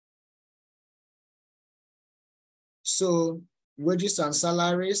So wages and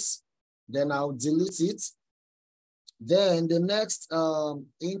salaries, then I'll delete it. Then the next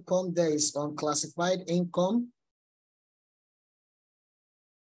income there is unclassified income.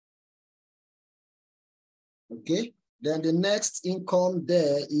 Okay, then the next income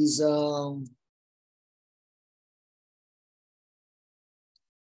there is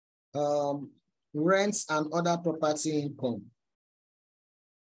rents and other property income.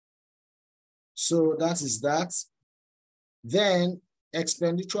 So that is that. Then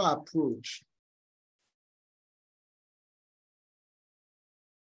expenditure approach.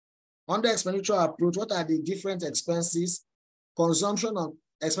 Under expenditure approach, what are the different expenses?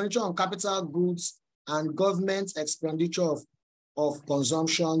 Expenditure on capital goods and government expenditure of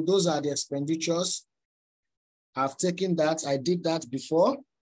consumption. Those are the expenditures. I've taken that. I did that before.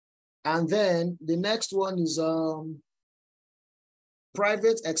 And then the next one is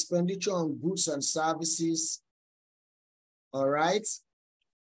private expenditure on goods and services. All right.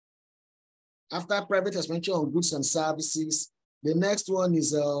 After private expenditure on goods and services, the next one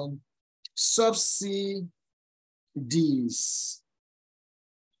is subsidies.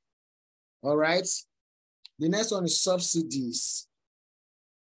 All right. The next one is subsidies.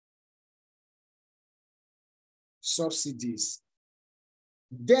 Subsidies.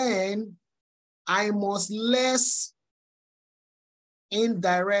 Then I must less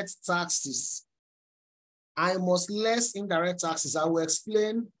indirect taxes. I must less indirect taxes. I will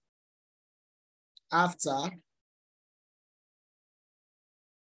explain after.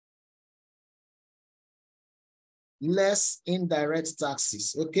 Less indirect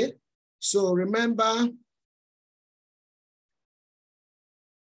taxes, okay? So remember,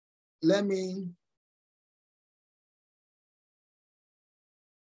 let me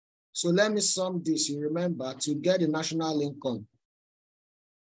sum this. You remember, to get the national income,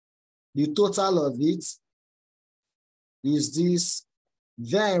 the total of it is this.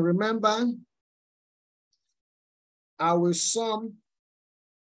 Then remember, I will sum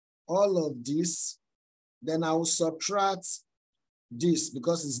all of this, then I will subtract this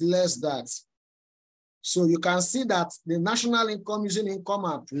because it's less that. So you can see that the national income using income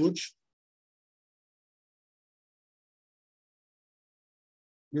approach,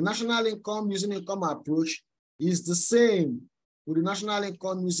 the national income using income approach is the same with the national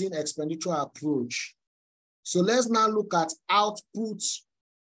income using expenditure approach. So let's now look at output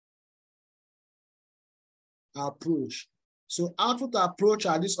approach. So output approach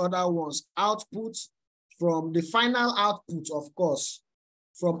are these other ones. Output from the final output, of course,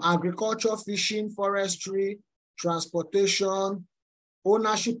 from agriculture, fishing, forestry, transportation,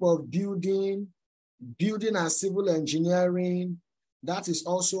 ownership of building and civil engineering, that is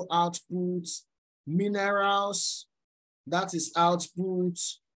also output. Minerals, that is output.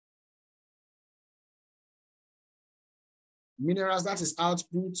 Minerals, that is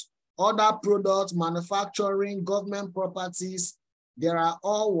output. Other products, manufacturing, government properties, there are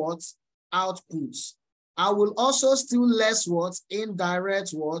all what? Outputs. I will also still less what?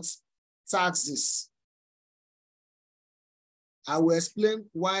 Indirect what? Taxes. I will explain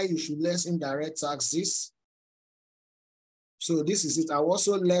why you should less indirect taxes. So this is it. I will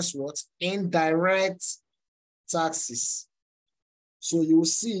also less what? Indirect taxes. So you will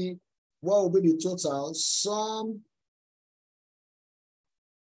see what will be the total sum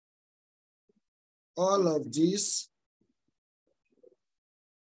all of this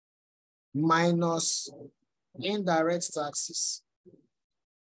minus indirect taxes.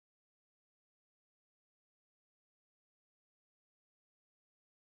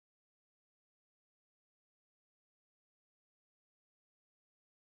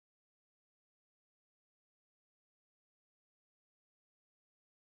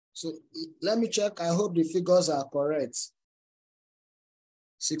 So let me check. I hope the figures are correct.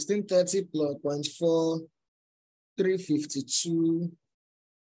 1630 plus 0.4, 352,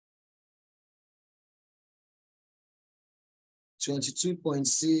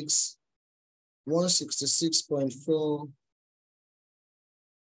 22.6, 166.4,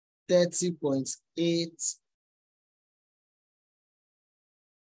 30.8,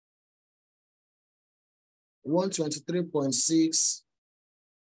 123.6,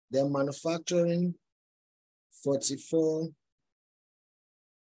 then manufacturing 44,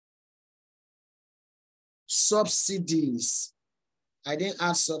 subsidies. I didn't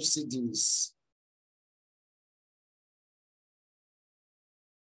add subsidies.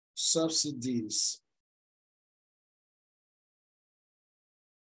 Subsidies.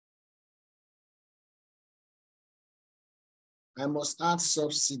 I must add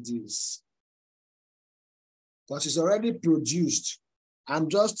subsidies because it's already produced. I'm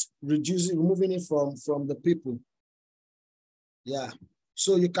just removing it from the people. Yeah.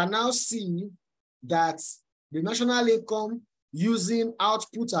 So you can now see that the national income using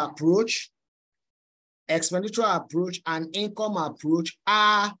output approach, expenditure approach, and income approach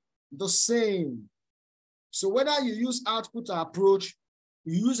are the same. So whether you use output approach,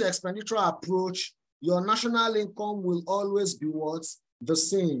 you use expenditure approach, your national income will always be what? The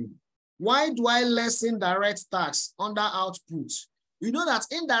same. Why do I lessen direct tax under output? You know that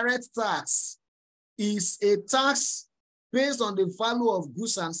indirect tax is a tax based on the value of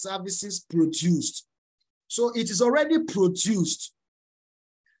goods and services produced. So it is already produced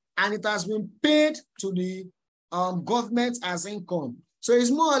and it has been paid to the government as income. So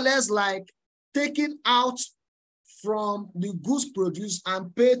it's more or less like taking out from the goods produced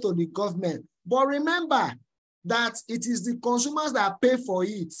and paid to the government. But remember that it is the consumers that pay for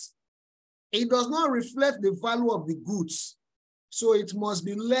it. It does not reflect the value of the goods. So it must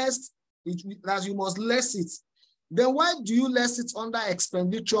be less, as you must less it. Then why do you less it under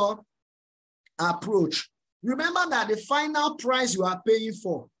expenditure approach? Remember that the final price you are paying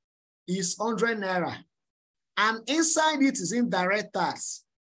for is 100 naira. And inside it is indirect tax,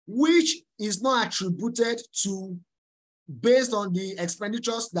 which is not attributed to based on the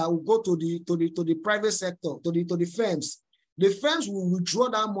expenditures that will go to the private sector, to the firms. The firms will withdraw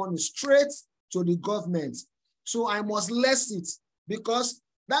that money straight to the government. So I must less it, because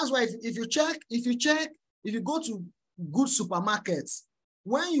that's why if you go to good supermarkets,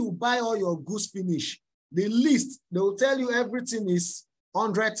 when you buy all your goods finish, the list, they will tell you everything is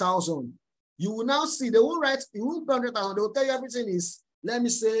 100,000. You will now see, they won't write, you won't pay 100,000, they will tell you everything is, let me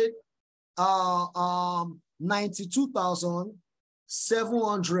say, 92,700,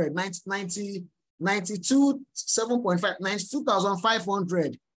 7.5,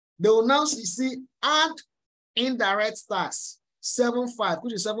 92,500. They will now see add indirect tax, 7.5,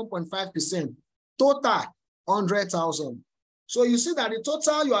 which is 7.5%, total 100,000. So you see that the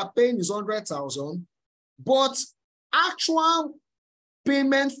total you are paying is 100,000, but actual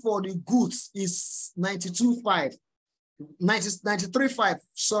payment for the goods is 92.5. 93.5,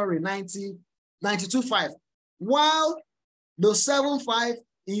 sorry, 92.5, while the 7.5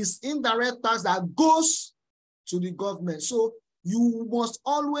 is indirect tax that goes to the government. So you must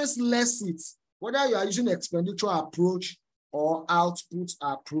always less it, whether you are using expenditure approach or output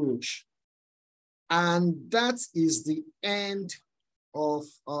approach. And that is the end of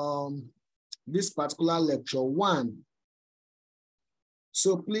this particular lecture 1.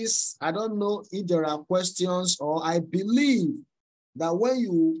 So please, I don't know if there are questions, or I believe that when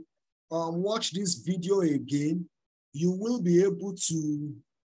you watch this video again, you will be able to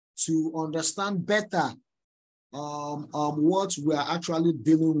understand better what we are actually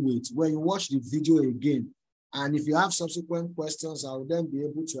dealing with when you watch the video again. And if you have subsequent questions, I will then be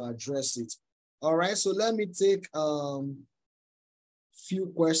able to address it. All right, so let me take few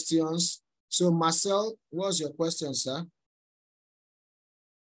questions. So Marcel, what's your question, sir?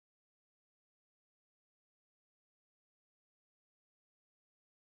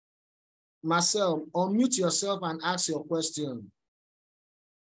 Marcel, unmute yourself and ask your question.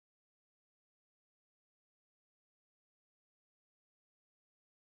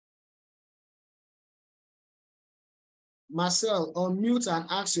 Marcel, unmute and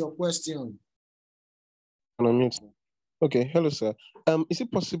ask your question. Unmute. Okay, hello, sir. Is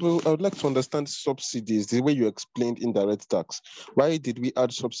it possible, I would like to understand subsidies, the way you explained indirect tax. Why did we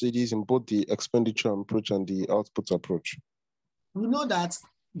add subsidies in both the expenditure approach and the output approach? We know that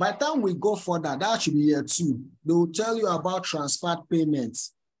by the time we go further, that should be year 2. They will tell you about transferred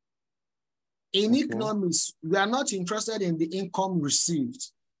payments. In economics, we are not interested in the income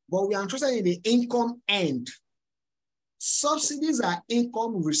received, but we are interested in the income earned. Subsidies are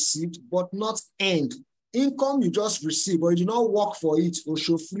income received, but not earned. Income you just receive, but you do not work for it or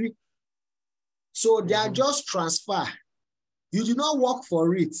show free. So they are just transfer. You do not work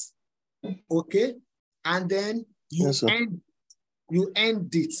for it, okay? And then you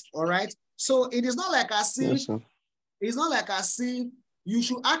end it, all right? So it is not like I see. It's not like I see. You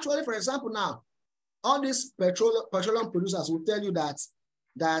should actually, for example, now all these petroleum producers will tell you that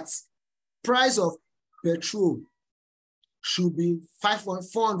price of petrol should be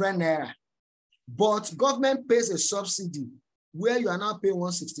 400 naira, but government pays a subsidy where you are now paying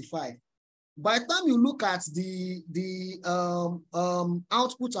 165. By the time you look at the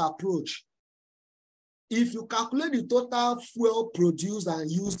output approach, if you calculate the total fuel produced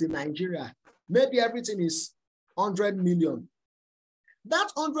and used in Nigeria, maybe everything is 100 million. That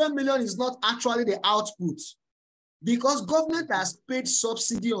 100 million is not actually the output because government has paid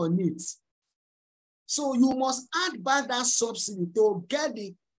subsidy on it. So you must add back that subsidy to get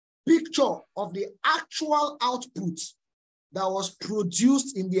the picture of the actual output. that was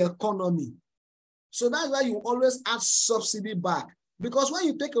produced in the economy. So that's why you always add subsidy back. Because when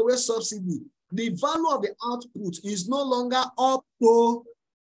you take away subsidy, the value of the output is no longer up to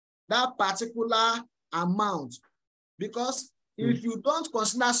that particular amount. Because if you don't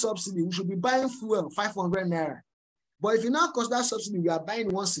consider subsidy, we should be buying fuel 500 naira. But if you now consider subsidy, we are buying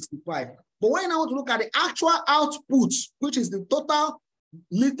 165. But when you now want to look at the actual output, which is the total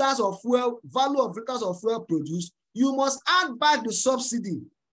liters of fuel, value of liters of fuel produced, you must add back the subsidy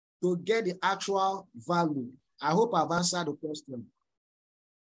to get the actual value. I hope I've answered the question.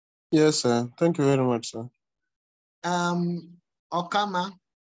 Yes, sir. Thank you very much, sir. Okama.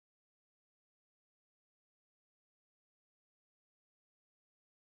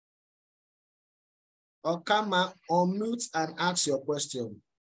 Okama, unmute and ask your question.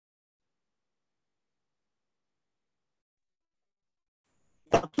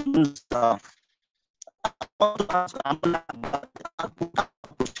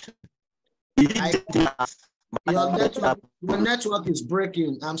 Your network is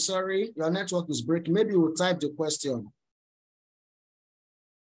breaking. I'm sorry, your network is breaking. Maybe we'll type the question.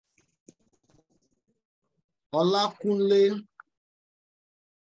 Olakunle.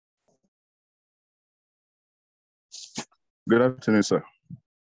 Good afternoon, sir.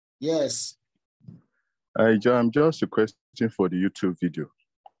 Yes. I'm just requesting for the YouTube video.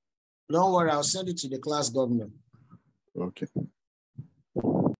 Don't worry, I'll send it to the class government. Okay.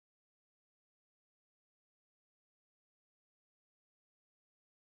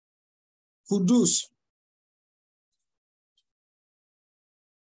 Kudus,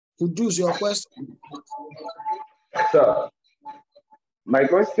 your question. Sir, my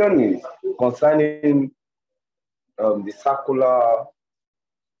question is concerning the circular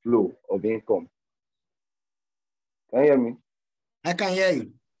flow of income. Can you hear me? I can hear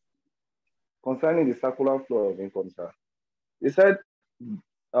you. Concerning the circular flow of income, sir, you said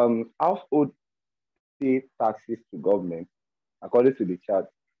household pay taxes to government according to the chart,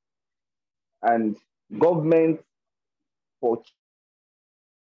 and government purchase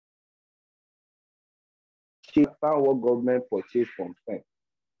what government purchase from spend.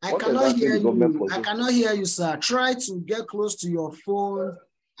 I cannot hear you. I cannot hear you, sir. Try to get close to your phone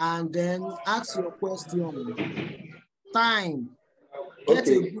and then ask your question. Time. Get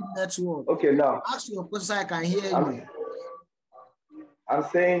a good network. Okay, now. Ask your question so I can hear you. I'm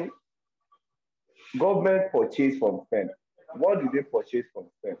saying government purchase from spend. What do they purchase from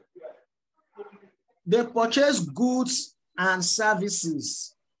spend? They purchase goods and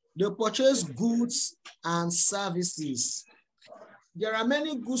services. They purchase goods and services. There are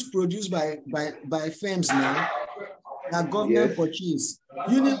many goods produced by firms now that government purchase.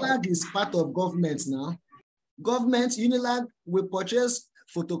 Unilag is part of government now. Government, Unilag, we purchase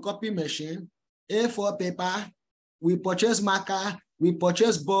photocopy machine, A4 paper, we purchase marker, we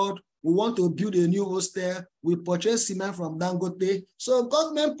purchase board, we want to build a new hostel, we purchase cement from Dangote. So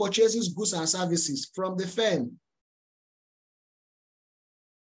government purchases goods and services from the firm.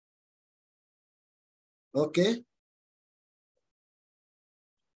 Okay.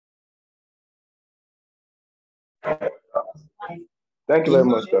 Thank you very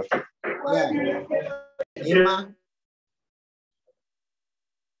much, sir. Yeah. Ima?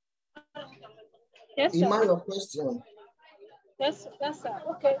 Yes, sir. Ima, your question. Yes, sir.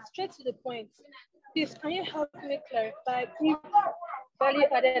 Okay, straight to the point. Please, can you help me clarify if value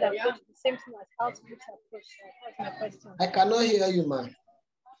added approach is the same thing as output approach? That's my question. I cannot hear you, man.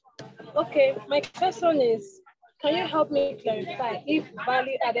 Okay, my question is, can you help me clarify if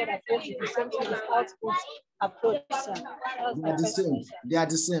value added approach is the same thing as output approach, sir? They are the same. They are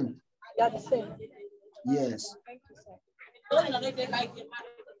the same. They are the same. Yes. Thank you, sir.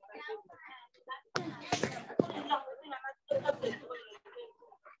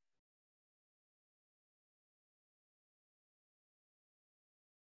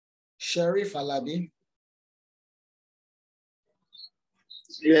 Sheriff Alabi.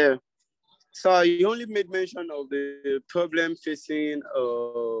 Yeah. So you only made mention of the problem facing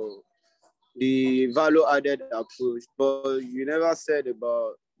the value added approach, but you never said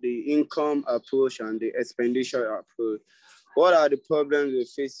about the income approach and the expenditure approach. What are the problems we're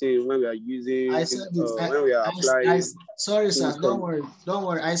facing when we are using, when we are applying? Sorry, sir, don't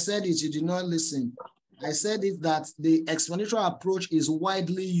worry. I said it, you did not listen. I said it that the expenditure approach is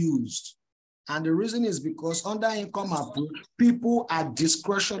widely used. And the reason is because under income approach, people are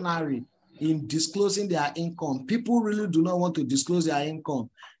discretionary in disclosing their income. People really do not want to disclose their income.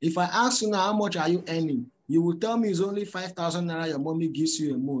 If I ask you now, how much are you earning? You will tell me it's only 5,000 naira your mommy gives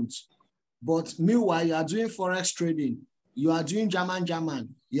you a month. But meanwhile, you are doing forex trading. You are doing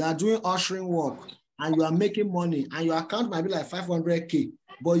German, you are doing ushering work, and you are making money and your account might be like 500K,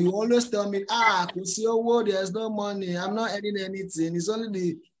 but you always tell me, there's no money, I'm not earning anything, it's only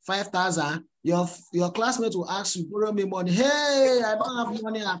the 5,000. Your classmate will ask you, borrow me money. Hey, I don't have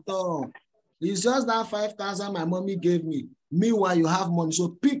money at all. It's just that 5,000 my mommy gave me. Meanwhile, you have money. So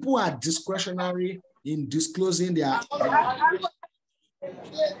people are discretionary in disclosing their. All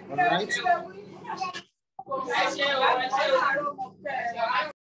right.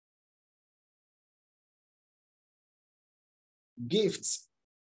 Gifts.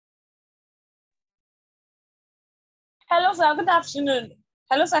 Hello, sir. Good afternoon.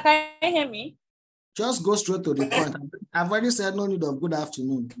 Hello, sir. Can you hear me? Just go straight to the point. I've already said no need of good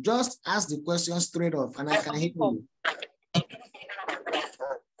afternoon. Just ask the question straight off and I can hear you.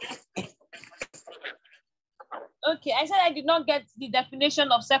 Okay, I said I did not get the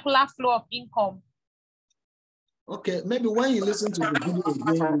definition of circular flow of income. Okay, maybe when you listen to the video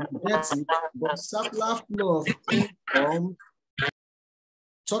again, you get it. But circular flow of income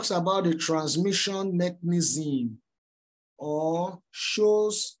talks about the transmission mechanism or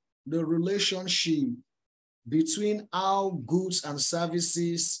shows the relationship between how goods and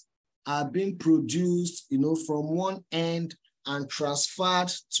services are being produced, from one end and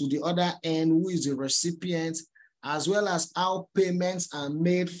transferred to the other end, who is the recipient, as well as how payments are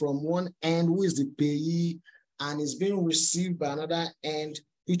made from one end, who is the payee, and is being received by another end,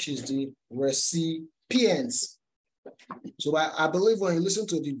 which is the recipient. So I believe when you listen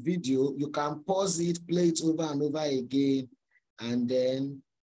to the video, you can pause it, play it over and over again, and then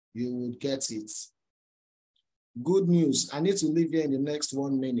you will get it. Good news. I need to leave here in the next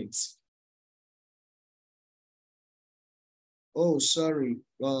 1 minute. Oh, sorry.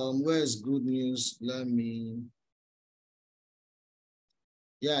 Where's good news?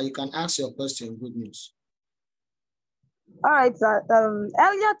 Yeah, you can ask your question, good news. All right, sir.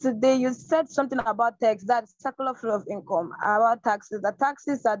 Earlier today, you said something about tax, that circular flow of income, about taxes. The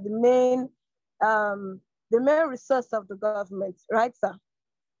taxes are the main resource of the government, right, sir?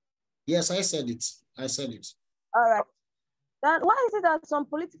 Yes, I said it. All right. Then why is it that some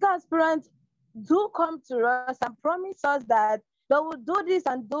political aspirants do come to us and promise us that they will do this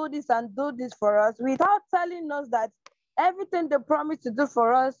and do this and do this for us without telling us that everything they promise to do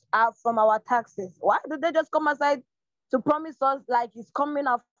for us are from our taxes? Why do they just come aside to promise us like it's coming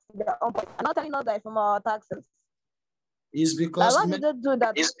out from their own pocket and not telling us that it's from our taxes? It's because why did they do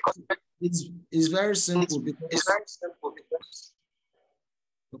that? It's very simple because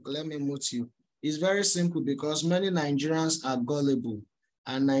look, let me mute you. It's very simple because many Nigerians are gullible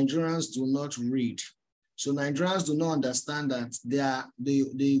and Nigerians do not read. So Nigerians do not understand that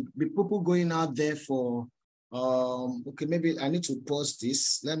the people going out there for okay, maybe I need to pause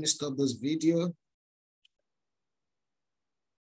this. Let me stop this video.